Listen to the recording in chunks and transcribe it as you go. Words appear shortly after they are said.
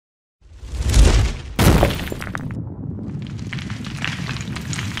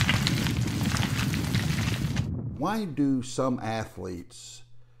Why do some athletes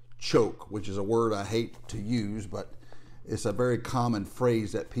choke, which is a word I hate to use, but it's a very common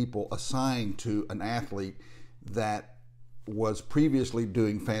phrase that people assign to an athlete that was previously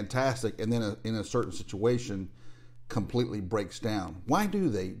doing fantastic and then in a certain situation completely breaks down. Why do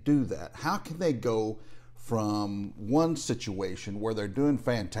they do that? How can they go from one situation where they're doing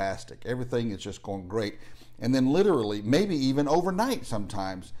fantastic, everything is just going great, and then literally, maybe even overnight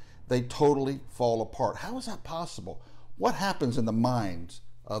sometimes, they totally fall apart? How is that possible? What happens in the minds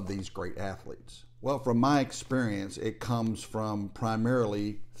of these great athletes? Well, from my experience, it comes from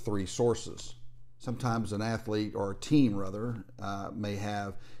primarily three sources. Sometimes an athlete, or a team rather, may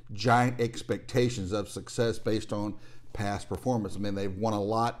have giant expectations of success based on past performance. I mean, they've won a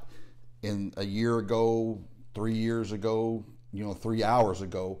lot in a year ago, 3 years ago, 3 hours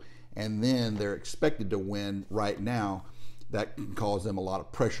ago, and then they're expected to win right now. That can cause them a lot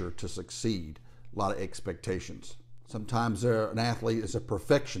of pressure to succeed, a lot of expectations. Sometimes an athlete is a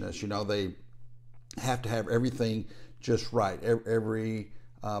perfectionist. They have to have everything just right. Every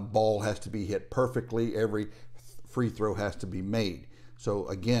ball has to be hit perfectly. Every free throw has to be made. So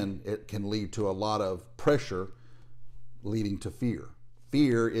again, it can lead to a lot of pressure, leading to fear.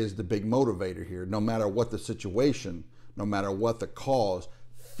 Fear is the big motivator here. No matter what the situation, no matter what the cause,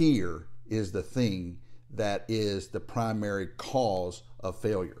 fear is the thing that is the primary cause of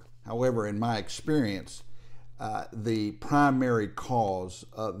failure. However, in my experience, the primary cause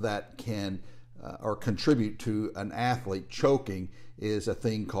that can or contribute to an athlete choking is a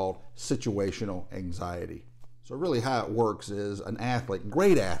thing called situational anxiety. So really how it works is an athlete,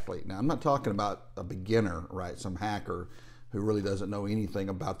 great athlete. Now I'm not talking about a beginner, right? Some hacker who really doesn't know anything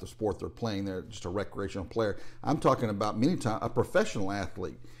about the sport they're playing. They're just a recreational player. I'm talking about many times a professional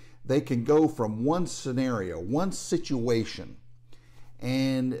athlete. They can go from one scenario, one situation,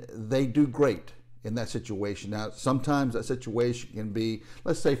 and they do great in that situation. Now, sometimes that situation can be,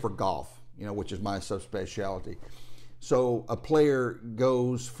 let's say for golf, which is my subspecialty. So a player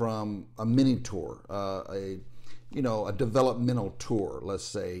goes from a mini tour, a developmental tour, let's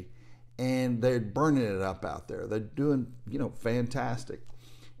say, and they're burning it up out there. They're doing, fantastic.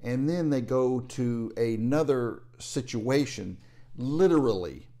 And then they go to another situation,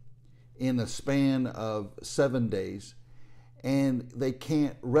 literally in a span of 7 days, and they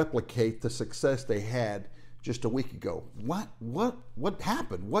can't replicate the success they had just a week ago. What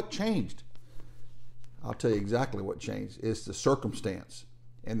happened? What changed? I'll tell you exactly what changed. It's the circumstance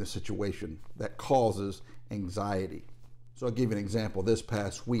and the situation that causes anxiety. So I'll give you an example. This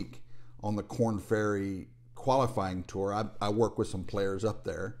past week on the Korn Ferry qualifying tour, I work with some players up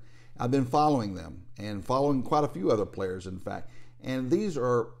there. I've been following them and following quite a few other players, in fact. And these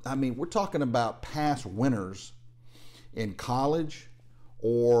are, we're talking about past winners in college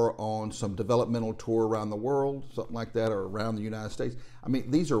or on some developmental tour around the world, something like that, or around the United States.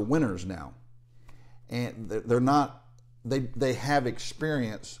 These are winners now. And they have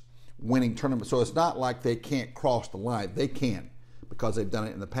experience winning tournaments. So it's not like they can't cross the line. They can, because they've done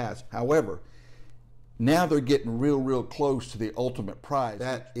it in the past. However, now they're getting real close to the ultimate prize.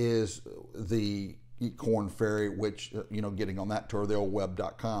 That is the Korn Ferry, which, getting on that tour,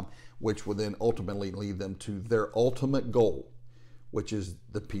 theoldweb.com, which will then ultimately lead them to their ultimate goal, which is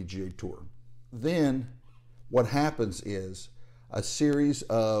the PGA Tour. Then what happens is a series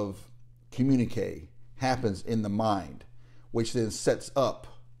of communique happens in the mind, which then sets up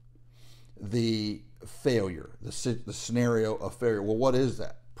the failure, the scenario of failure. Well, what is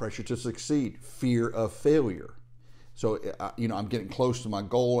that? Pressure to succeed, fear of failure. So, I'm getting close to my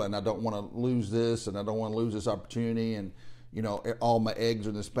goal and I don't want to lose this and I don't want to lose this opportunity, and, all my eggs are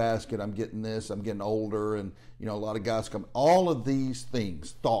in this basket. I'm getting this, I'm getting older, and, a lot of guys come. All of these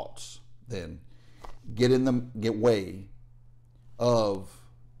things, thoughts, then get way of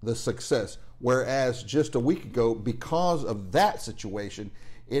the success. Whereas just a week ago, because of that situation,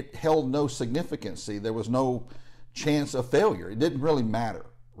 it held no significance. There was no chance of failure. It didn't really matter,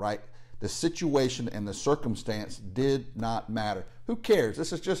 right? The situation and the circumstance did not matter. Who cares?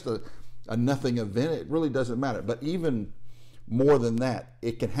 This is just a nothing event. It really doesn't matter. But even more than that,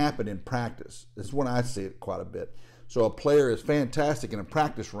 it can happen in practice. This is when I see it quite a bit. So a player is fantastic in a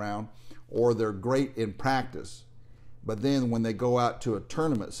practice round, or they're great in practice. But then when they go out to a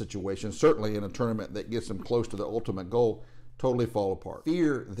tournament situation, certainly in a tournament that gets them close to the ultimate goal, totally fall apart.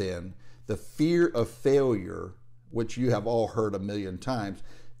 Fear, then, the fear of failure, which you have all heard a million times,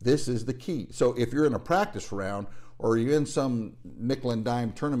 this is the key. So if you're in a practice round or you're in some nickel and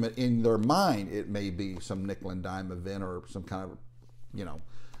dime tournament, in their mind it may be some nickel and dime event or some kind of,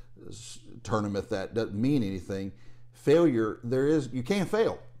 tournament that doesn't mean anything. failure, you can't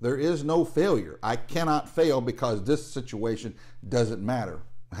fail. There is no failure. I cannot fail because this situation doesn't matter.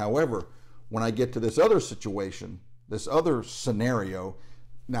 However, when I get to this other situation, this other scenario,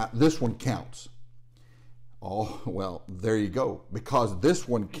 now this one counts. Oh, well, there you go. Because this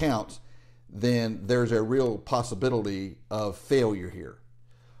one counts, then there's a real possibility of failure here.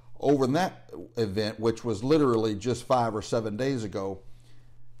 Over in that event, which was literally just 5 or 7 days ago,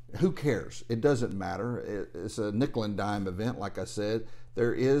 who cares? It doesn't matter. It's a nickel and dime event, like I said.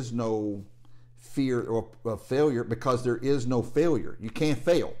 There is no fear of failure because there is no failure. You can't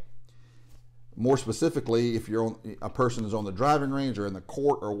fail. More specifically, if a person is on the driving range or in the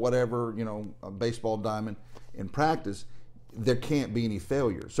court or whatever, a baseball diamond in practice, there can't be any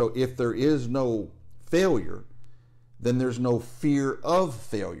failure. So if there is no failure, then there's no fear of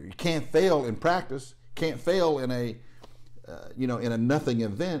failure. You can't fail in practice. Can't fail in a nothing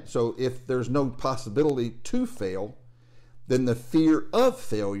event. So if there's no possibility to fail, then the fear of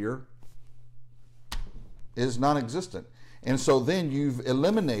failure is non-existent. And so then you've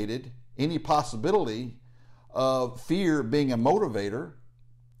eliminated any possibility of fear being a motivator,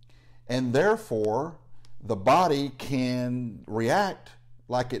 and therefore the body can react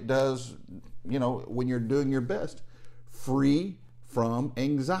like it does, when you're doing your best, free from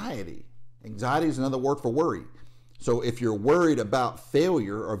anxiety. Anxiety is another word for worry. So if you're worried about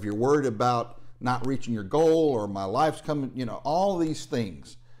failure, or if you're worried about not reaching your goal, or my life's coming, all of these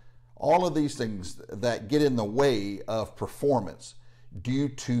things that get in the way of performance due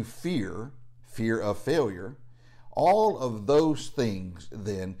to fear of failure, all of those things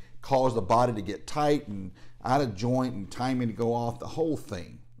then cause the body to get tight and out of joint and timing to go off, the whole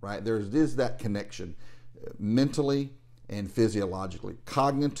thing, right? There is that connection mentally and physiologically,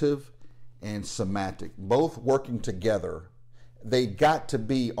 cognitive and somatic, both working together. They got to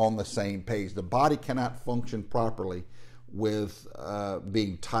be on the same page. The body cannot function properly with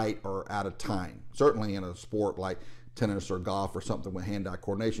being tight or out of time. Certainly in a sport like tennis or golf or something with hand-eye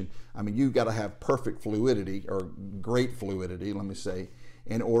coordination, you've got to have perfect fluidity, or great fluidity, let me say,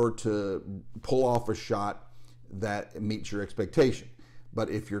 in order to pull off a shot that meets your expectation. But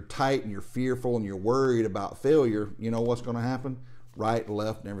if you're tight and you're fearful and you're worried about failure, you know what's going to happen? Right,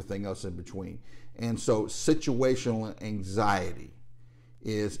 left, and everything else in between. And so situational anxiety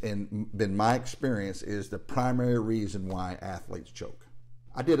is, in my experience, is the primary reason why athletes choke.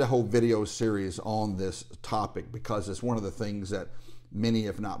 I did a whole video series on this topic because it's one of the things that many,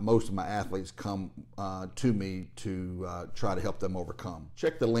 if not most, of my athletes come to me to try to help them overcome.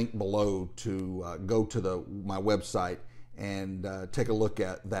 Check the link below to go to my website and take a look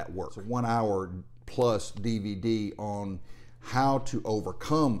at that work. It's a 1 hour plus DVD on how to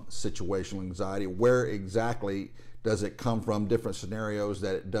overcome situational anxiety. Where exactly does it come from? Different scenarios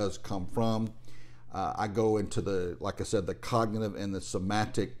that it does come from. I go into like I said, the cognitive and the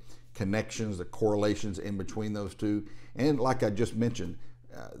somatic connections, the correlations in between those two. And like I just mentioned,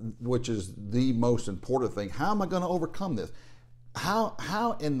 which is the most important thing, how am I going to overcome this?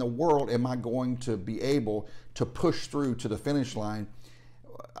 How in the world am I going to be able to push through to the finish line?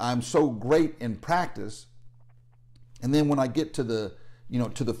 I'm so great in practice, and then when I get to the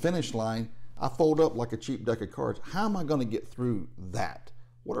finish line, I fold up like a cheap deck of cards. How am I going to get through that?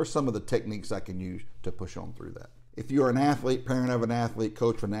 What are some of the techniques I can use to push on through that? If you're an athlete, parent of an athlete,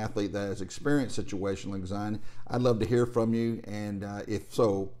 coach for an athlete that has experienced situational anxiety, I'd love to hear from you. And if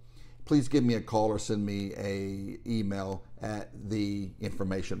so, please give me a call or send me an email at the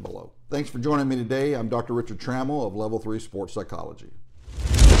information below. Thanks for joining me today. I'm Dr. Richard Trammel of Level 3 Sports Psychology.